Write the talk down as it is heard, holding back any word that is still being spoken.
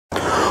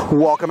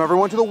Welcome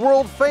everyone to the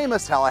world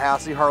famous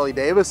Tallahassee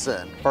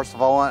Harley-Davidson. First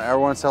of all, I want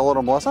everyone to say hello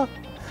to Melissa.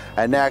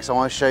 And next I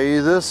want to show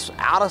you this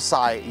out of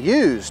sight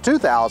used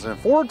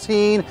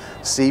 2014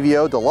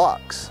 CVO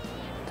Deluxe.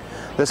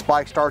 This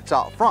bike starts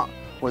out front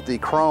with the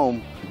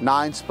chrome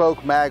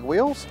 9-spoke mag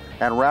wheels,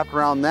 and wrapped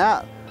around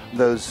that,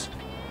 those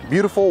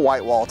beautiful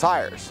white wall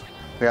tires.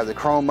 We have the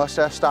chrome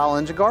mustache style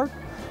engine guard,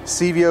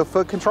 CVO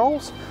foot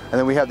controls, and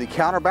then we have the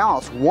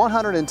counterbalance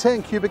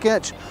 110 cubic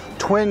inch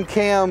twin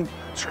cam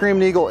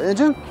Screaming Eagle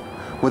engine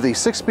with the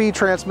 6-speed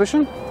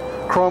transmission,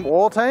 chrome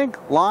oil tank,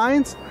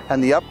 lines,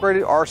 and the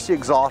upgraded RC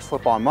exhaust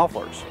flip-on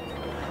mufflers.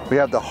 We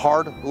have the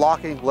hard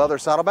locking leather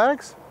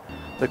saddlebags,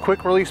 the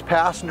quick release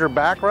passenger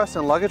backrest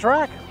and luggage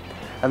rack,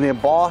 and the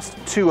embossed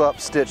 2-up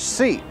stitched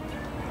seat.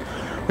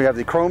 We have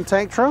the chrome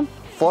tank trim,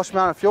 flush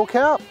mounted fuel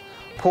cap,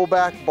 pull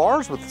back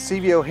bars with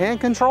CVO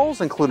hand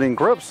controls including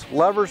grips,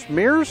 levers,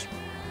 mirrors,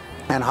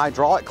 and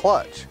hydraulic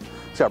clutch.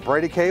 It's got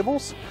braided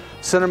cables,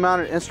 center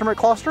mounted instrument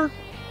cluster,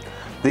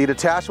 the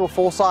detachable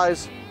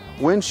full-size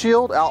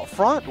windshield out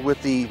front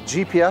with the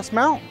GPS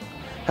mount,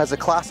 has a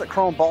classic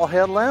chrome ball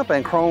headlamp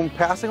and chrome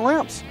passing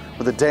lamps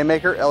with a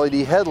Daymaker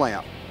LED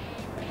headlamp.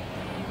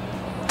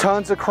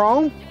 Tons of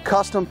chrome,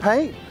 custom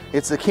paint.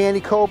 It's the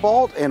candy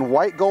cobalt and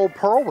white gold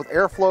pearl with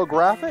airflow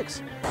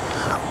graphics.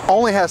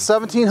 Only has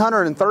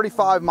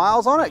 1,735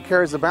 miles on it,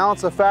 carries the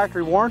balance of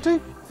factory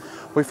warranty.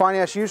 We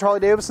finance used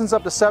Harley-Davidsons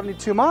up to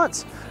 72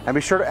 months, and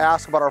be sure to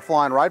ask about our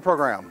flying ride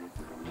program.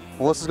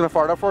 Melissa's going to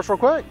fire it up for us real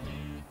quick.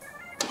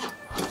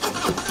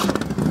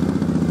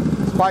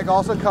 This bike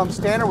also comes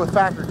standard with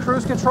factory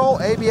cruise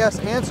control, ABS,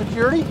 and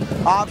security.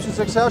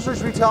 Options,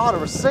 accessories retail at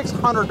over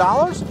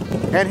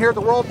 $600. And here at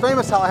the world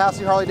famous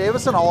Tallahassee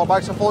Harley-Davidson, all our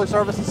bikes are fully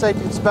serviced and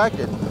safety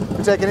inspected.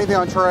 We take anything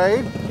on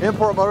trade,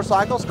 import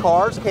motorcycles,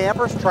 cars,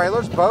 campers,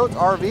 trailers, boats,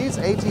 RVs,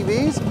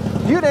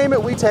 ATVs. You name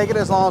it, we take it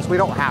as long as we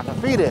don't have to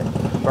feed it.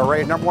 We're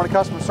rated #1 in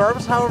customer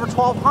service, however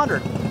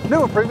 1,200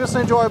 new and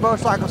previously enjoyed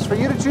motorcycles for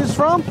you to choose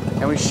from,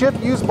 and we ship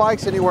used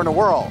bikes anywhere in the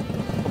world.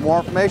 For more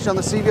information on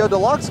the CVO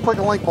Deluxe, click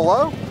the link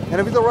below, and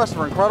to view the rest of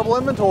our incredible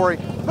inventory,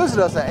 visit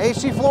us at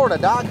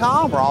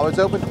htflorida.com. We're always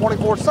open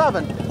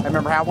 24/7, and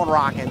remember, have one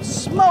rockin',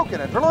 smoking,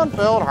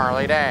 adrenaline-filled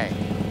Harley day.